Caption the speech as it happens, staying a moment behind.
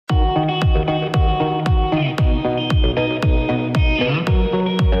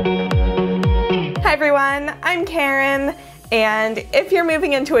And if you're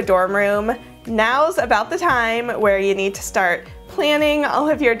moving into a dorm room, now's about the time where you need to start planning all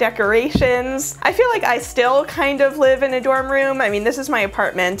of your decorations. I feel like I still kind of live in a dorm room. I mean, this is my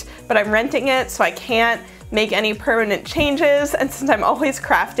apartment, but I'm renting it, so I can't make any permanent changes. And since I'm always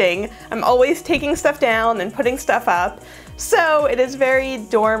crafting, I'm always taking stuff down and putting stuff up. So it is very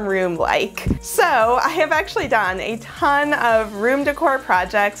dorm room-like. So I have actually done a ton of room decor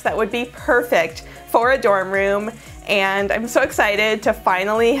projects that would be perfect for a dorm room, and I'm so excited to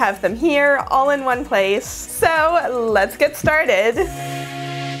finally have them here all in one place. So let's get started.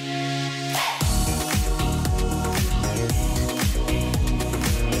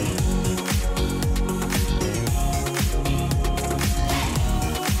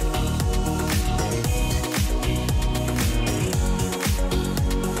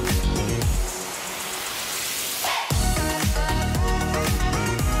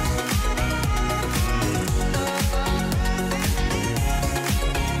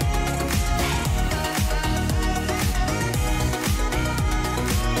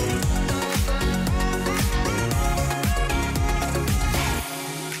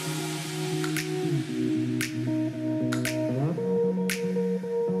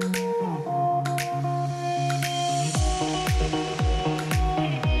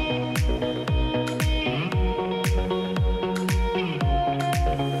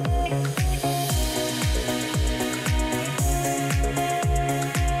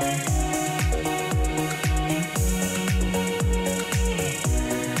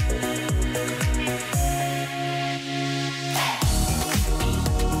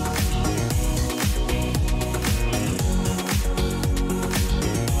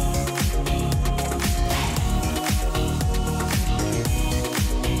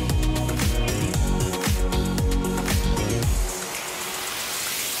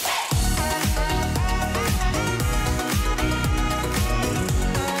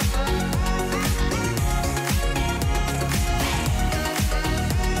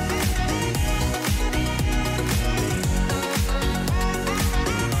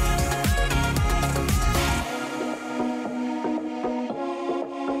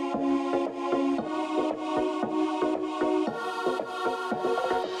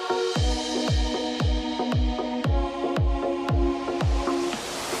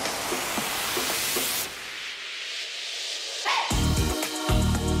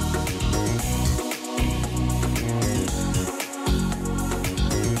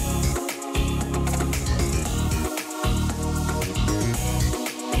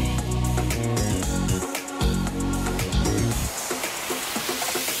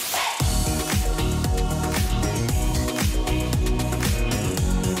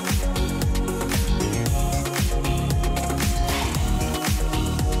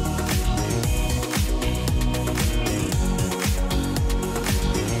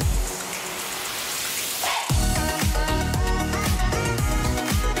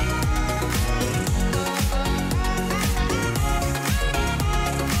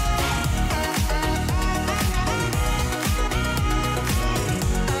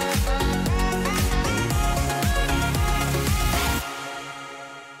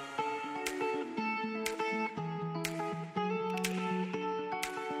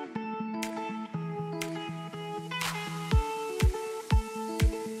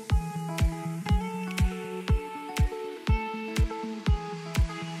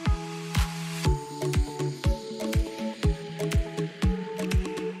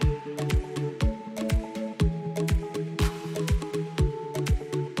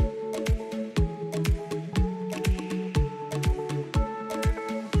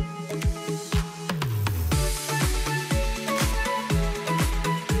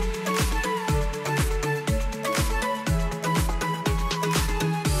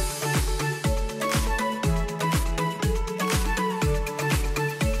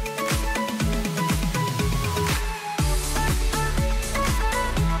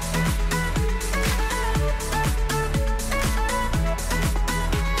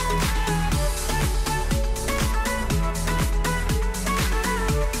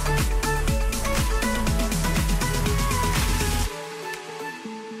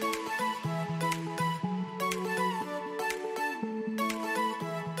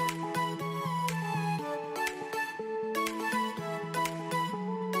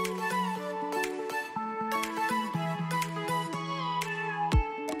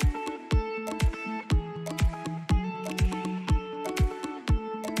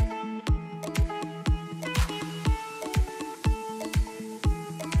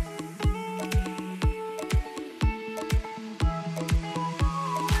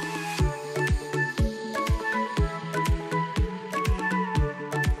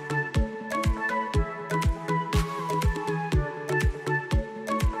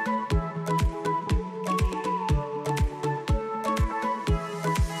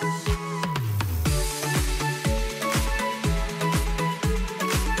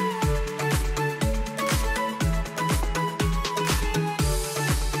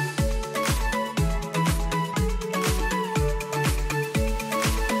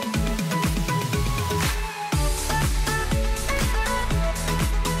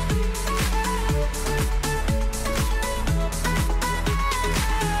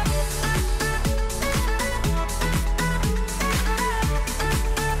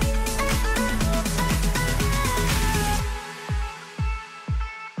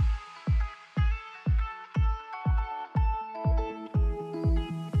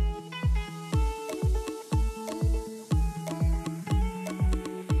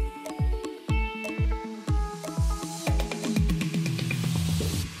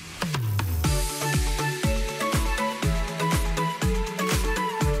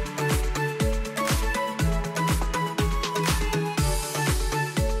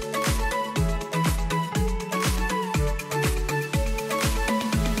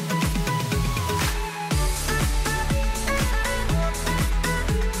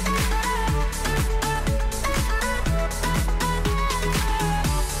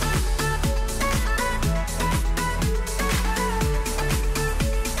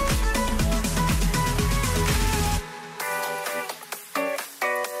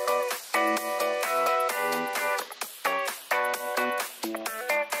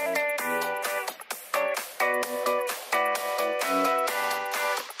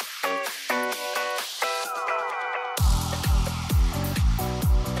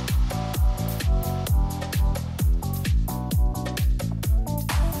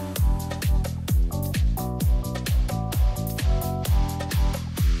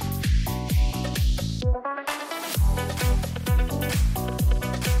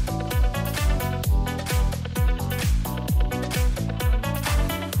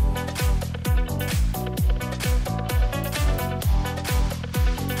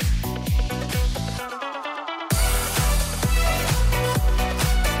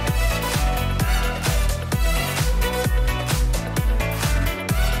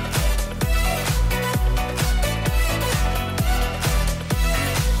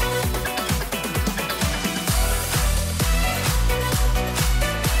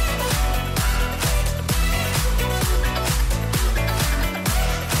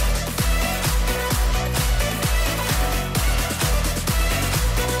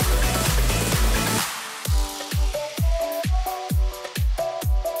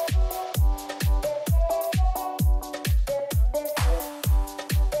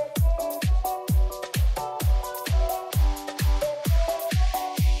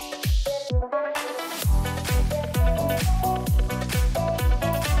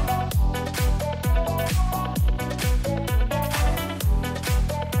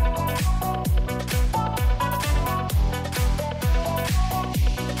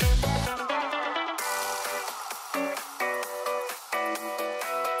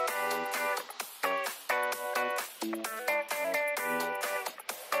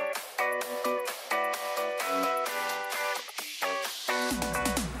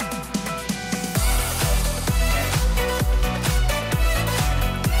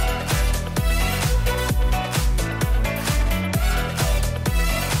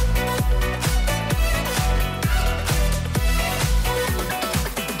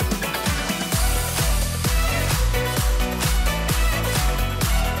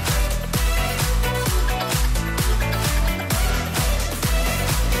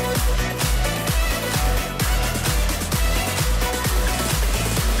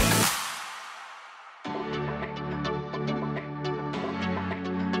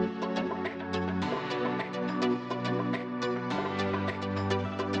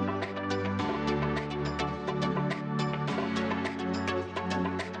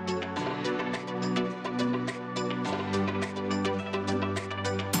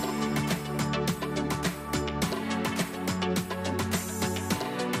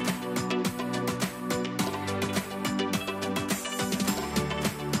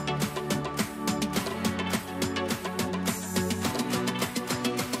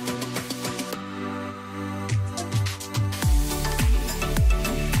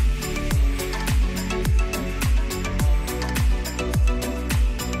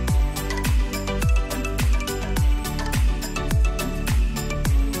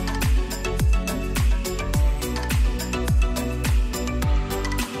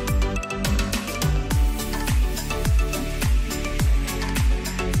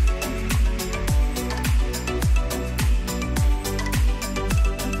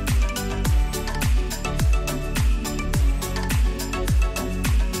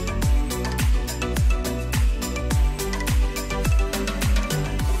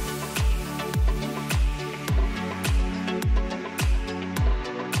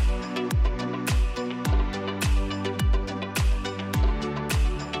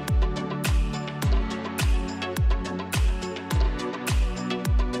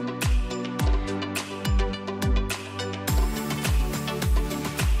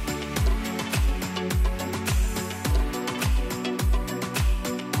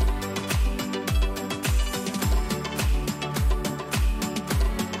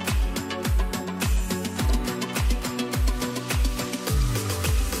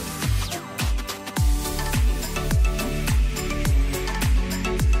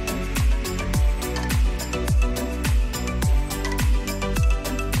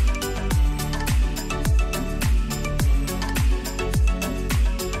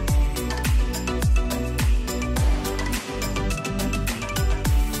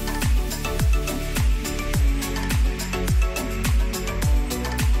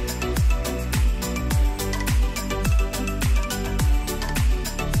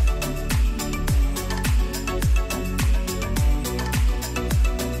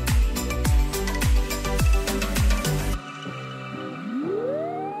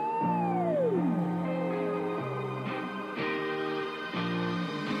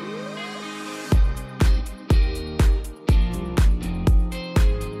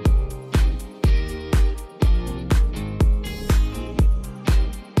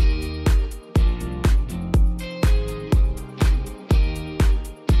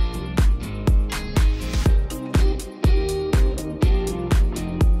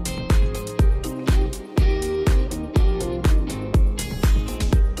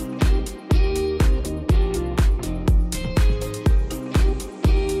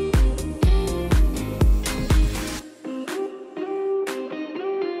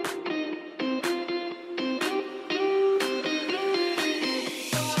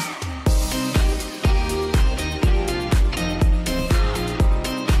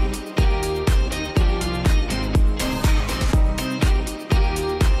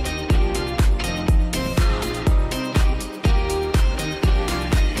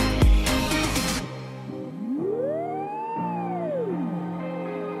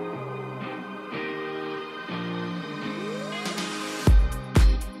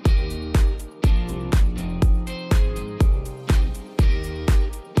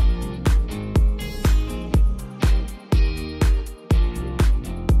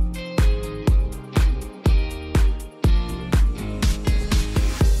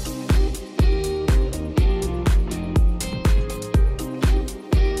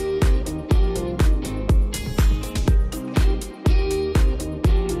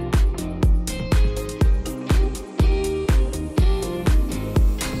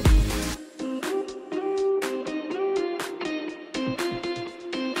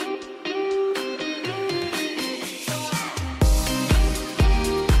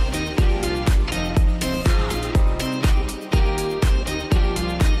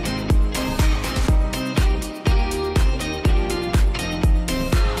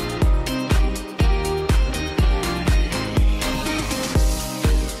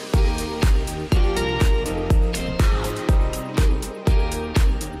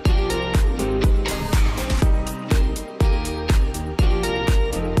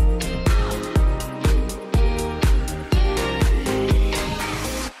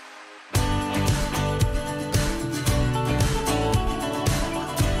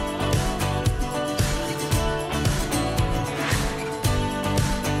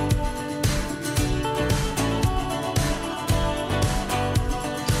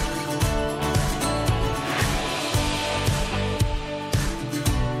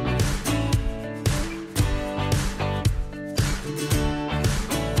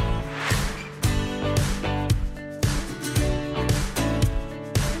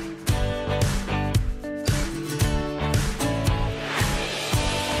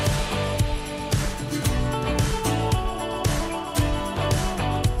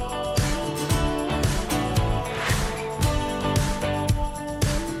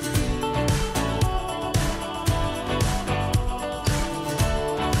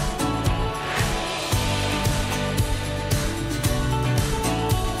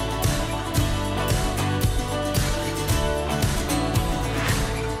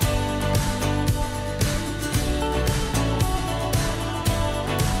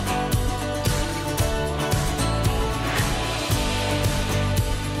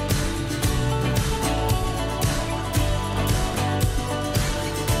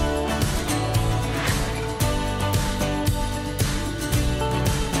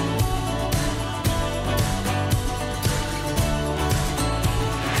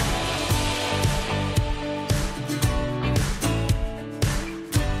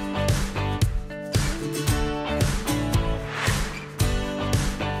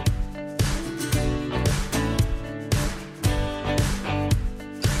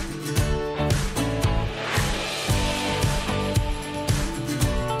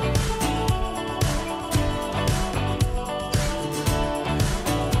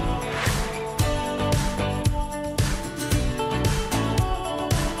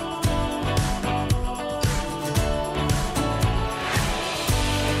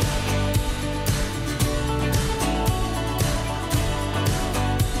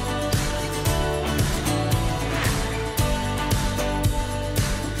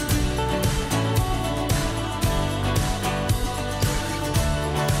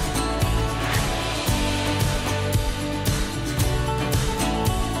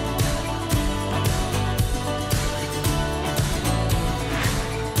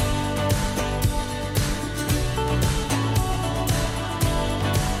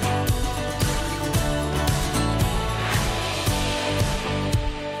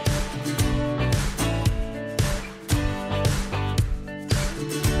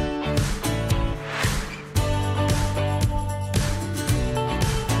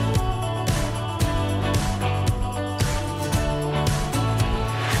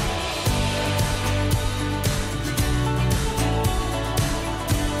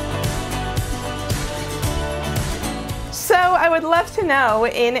 love to know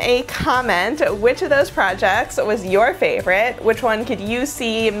in a comment which of those projects was your favorite, which one could you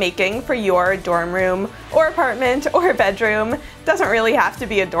see making for your dorm room or apartment or bedroom. Doesn't really have to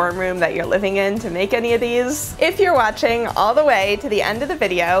be a dorm room that you're living in to make any of these. If you're watching all the way to the end of the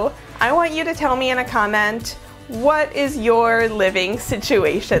video, I want you to tell me in a comment, what is your living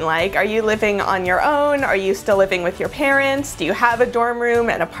situation like? Are you living on your own? Are you still living with your parents? Do you have a dorm room,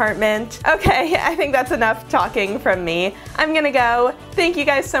 an apartment? Okay, I think that's enough talking from me. I'm gonna go. Thank you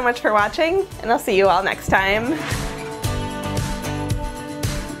guys so much for watching, and I'll see you all next time.